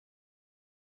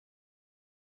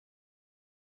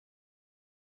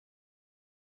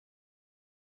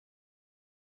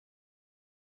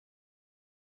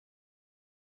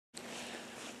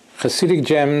Chassidic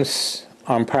gems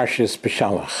on Parshas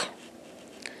Beshalach.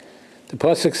 The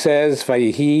pasuk says,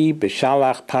 "Vayihi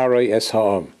Beshalach Paroi es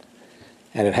ha'om,"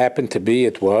 and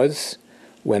it was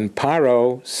when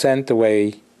Paro sent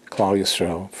away Klal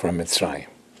Yisrael from Mitzrayim.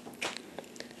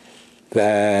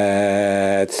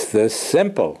 That's the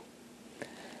simple.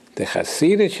 The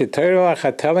Chassidic Torah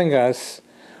are telling us,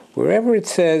 wherever it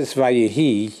says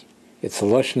Vayihi, it's a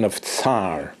lashon of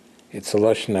tsar, it's a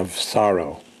lashon of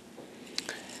sorrow.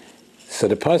 So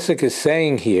the pasuk is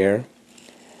saying here,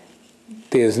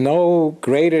 there's no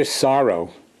greater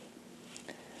sorrow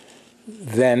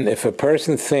than if a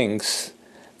person thinks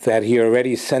that he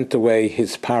already sent away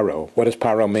his paro. What does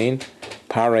paro mean?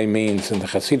 Paro means, in the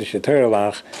Chassidic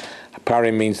Torah,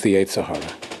 paro means the Yetzer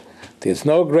Hara. There's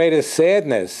no greater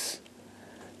sadness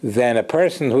than a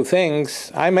person who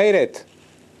thinks, I made it.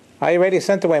 I already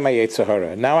sent away my Yetzer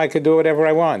Hara. Now I can do whatever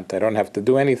I want. I don't have to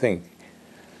do anything.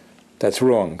 That's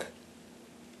wrong.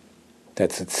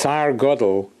 That's a tsar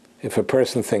gadol if a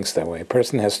person thinks that way. A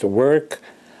person has to work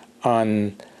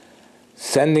on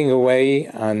sending away,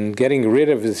 on getting rid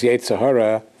of his Yetzer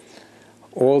Hara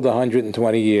all the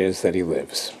 120 years that he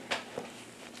lives.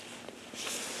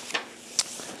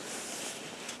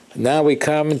 Now we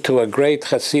come to a great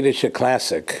Chassidic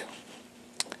classic.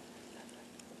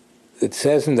 It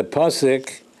says in the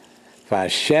pasuk,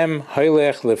 "V'Hashem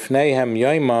hoylech lifneihem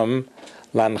yoimam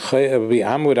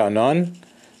b'amud anon."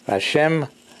 Hashem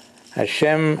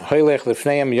hoylech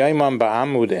lifneihem yoimam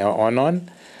ba'amud anon.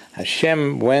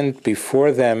 Hashem went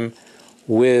before them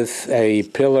with a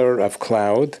pillar of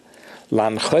cloud,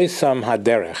 lanchoisam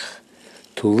haderech,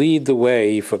 to lead the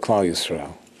way for Klal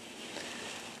Yisrael.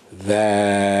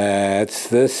 That's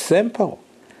the simple.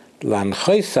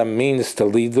 Lanchoisam means to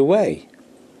lead the way.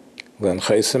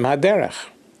 Lanchoisam haderech.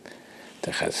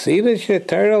 The Chassidic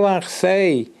Torah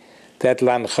say that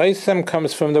lanchoisam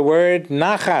comes from the word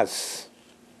nachas,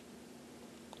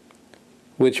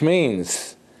 which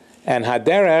means, and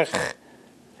haderech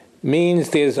means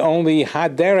there's only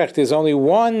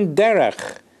one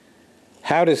derech,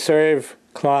 how to serve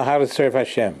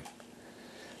Hashem.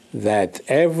 That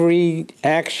every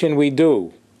action we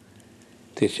do,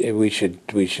 we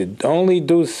should only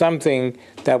do something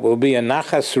that will be a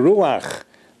nachas ruach,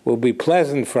 will be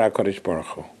pleasant for HaKadosh Baruch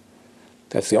Hu.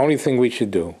 That's the only thing we should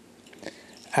do.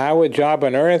 Our job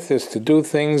on earth is to do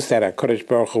things that HaKadosh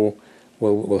Baruch Hu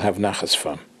will have nachas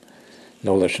from.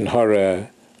 No lashon hara,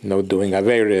 no doing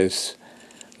averis,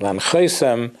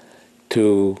 lanchoisam,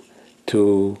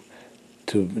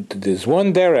 there's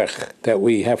one derech that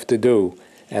we have to do,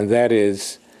 and that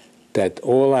is that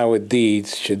all our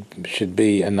deeds should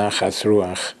be a nachas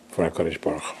ruach for HaKadosh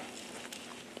Baruch Hu.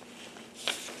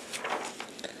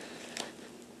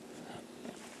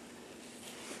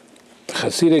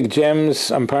 Chassidic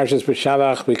gems on Parshas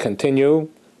Beshalach, we continue.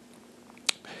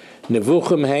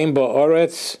 Nevuchim heim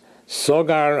ba'oretz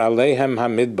sogar aleihem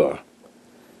hamidbar.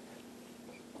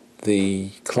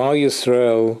 The Klal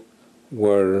Yisrael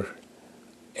were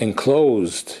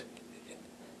enclosed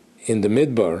in the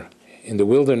midbar, in the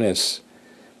wilderness.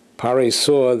 Paro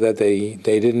saw that they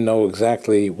didn't know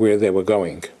exactly where they were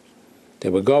going. They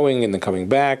were going and then coming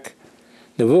back.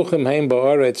 Nevuchim heim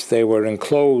ba'oretz, they were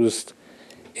enclosed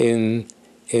in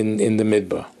the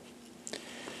midbar.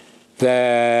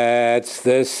 That's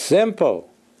the simple.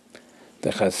 The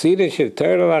Chassidic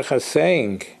Torah is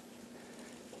saying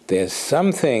there's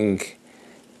something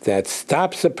that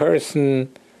stops a person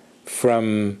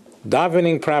from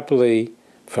davening properly,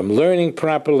 from learning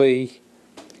properly,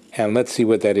 and let's see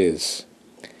what that is.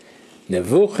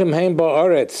 Nevuchim heim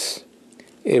ba'oretz.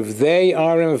 If they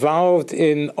are involved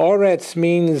in oretz,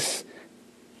 means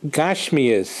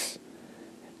gashmias.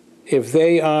 If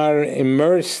they are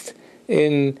immersed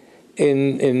in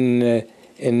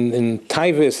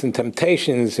taivas and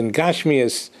temptations and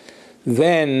gashmias,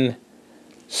 then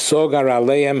sogar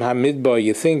aleim hamidbar.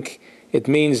 You think it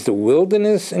means the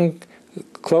wilderness and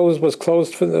was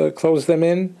closed them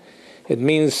in? It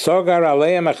means sogar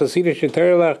aleim achasidish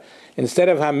Torah instead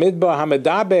of hamidbar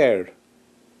hamidaber.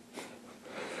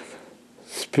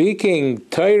 Speaking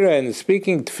Torah and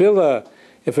speaking tefillah,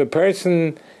 if a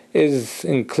person is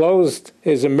enclosed,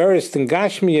 is immersed in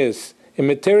gashmias, in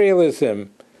materialism,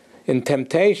 in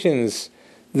temptations,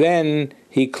 then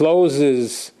he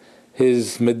closes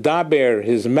his medaber,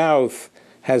 his mouth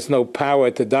has no power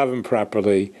to daven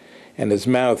properly, and his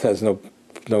mouth has no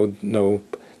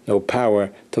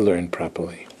power to learn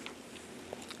properly.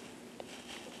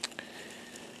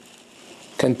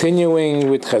 Continuing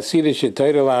with Chassidic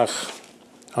Torah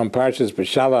on Parshas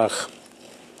Beshalach,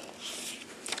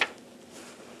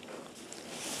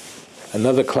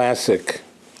 another classic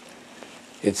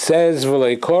It says,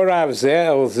 "V'lei korav zeh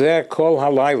el zeh kol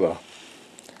halayla."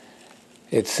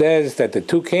 It says that the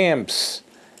two camps,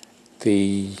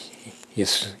 the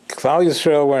Klal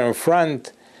Yisrael were in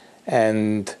front,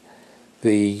 and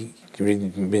the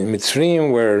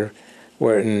Mitzrayim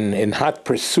were in hot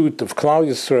pursuit of Klal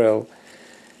Yisrael.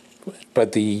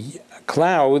 But the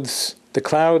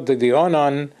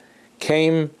Onan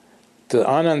came, the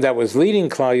Onan that was leading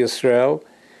Klal Yisrael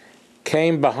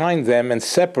came behind them and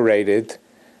separated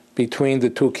between the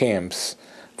two camps.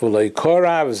 V'lei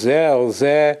korav zeh el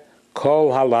zeh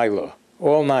kol halayla.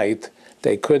 All night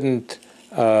they couldn't.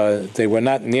 They were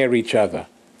not near each other.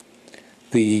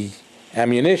 The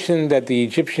ammunition that the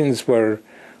Egyptians were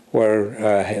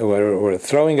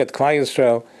throwing at Klal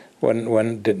Yisrael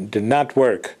did not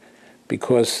work,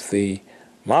 because the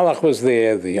Malach was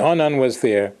there, the Onan was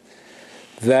there.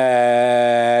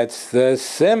 That's the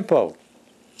simple.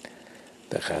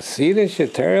 The Chassidic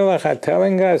Terelach are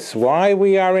telling us why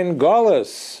we are in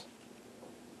Golus.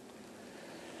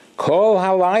 Kol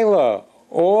halayla,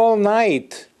 all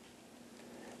night.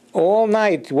 All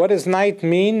night. What does night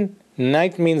mean?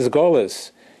 Night means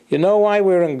Golus. You know why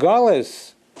we're in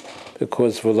Golus?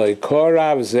 Because v'lei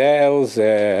korav zeh el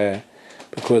zeh.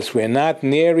 Because we're not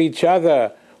near each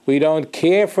other. We don't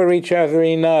care for each other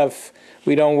enough.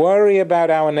 We don't worry about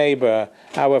our neighbor,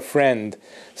 our friend.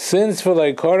 Since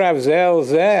v'lei korav zeh el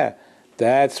zeh,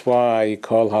 that's why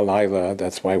kol halayla,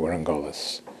 that's why we're in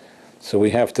Golus. So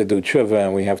we have to do tshuva,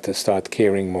 and we have to start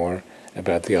caring more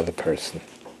about the other person.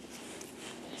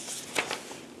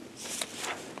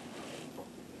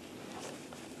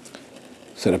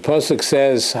 So the pasuk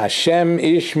says, Hashem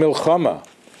ish milchama.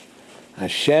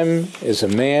 Hashem is a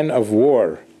man of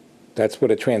war. That's what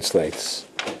it translates.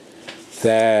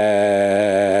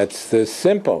 That's the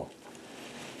simple.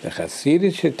 The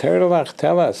Chassidic Terelach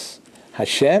tell us,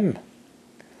 Hashem.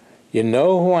 You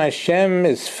know who Hashem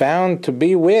is found to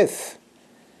be with?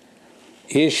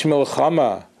 Ish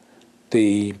milchama,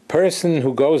 the person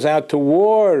who goes out to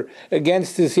war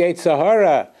against his Yetzer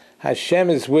Hara. Hashem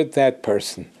is with that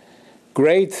person.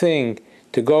 Great thing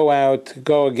to go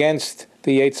against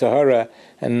the Yetzer Hara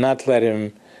and not let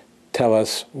him tell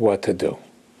us what to do.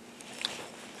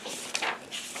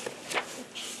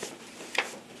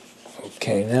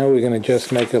 Okay, now we're going to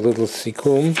just make a little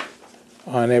sikum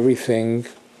on everything.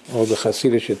 All the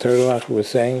Chassidic Terelach were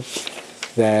saying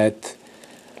that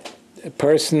a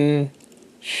person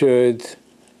should,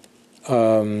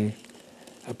 a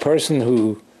person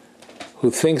who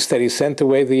thinks that he sent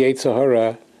away the Yetzer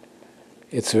Hara,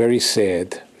 it's very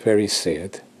sad,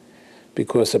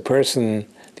 because a person,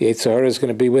 the Yetzer Hara is going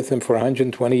to be with him for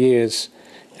 120 years,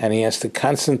 and he has to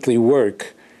constantly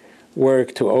work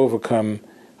to overcome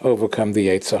the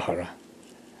Yetzer Hara.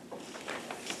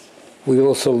 We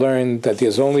also learned that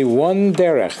there's only one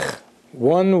derech,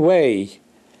 one way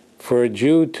for a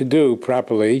Jew to do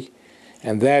properly,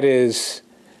 and that is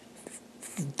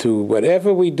to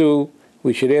whatever we do,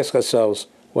 we should ask ourselves,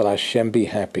 will Hashem be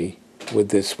happy with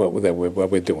this, what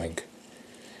we're doing?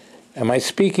 Am I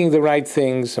speaking the right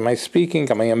things? Am I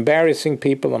embarrassing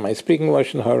people? Am I speaking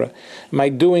Lashon Hara? Am I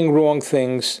doing wrong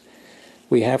things?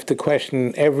 We have to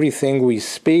question everything we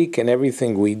speak and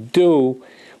everything we do.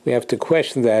 We have to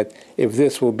question that if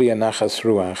this will be a nachas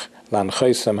ruach,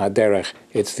 lanchaisam haderech,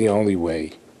 it's the only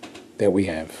way that we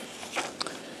have.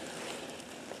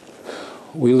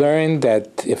 We learned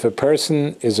that if a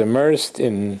person is immersed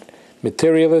in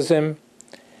materialism,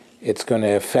 it's going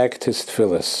to affect his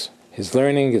tefillas. His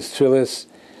learning, his tefillas,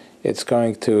 it's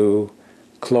going to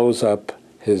close up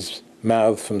his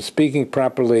mouth from speaking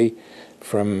properly,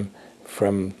 from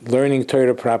learning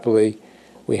Torah properly.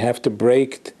 We have to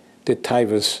break the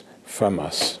taivas from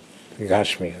us,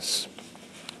 gashmias.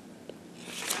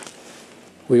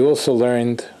 We also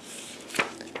learned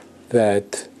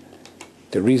that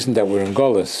the reason that we're in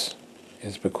Golus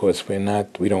is because we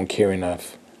don't care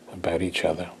enough about each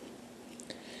other.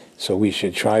 So we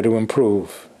should try to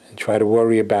improve and try to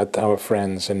worry about our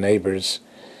friends and neighbors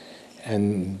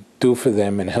and do for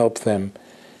them and help them.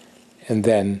 And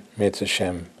then,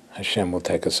 Mitzvah Hashem will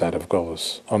take us out of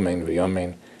Golus. Amen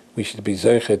v'yamen. We should be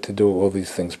zeichet to do all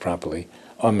these things properly.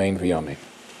 Amen v'yamen.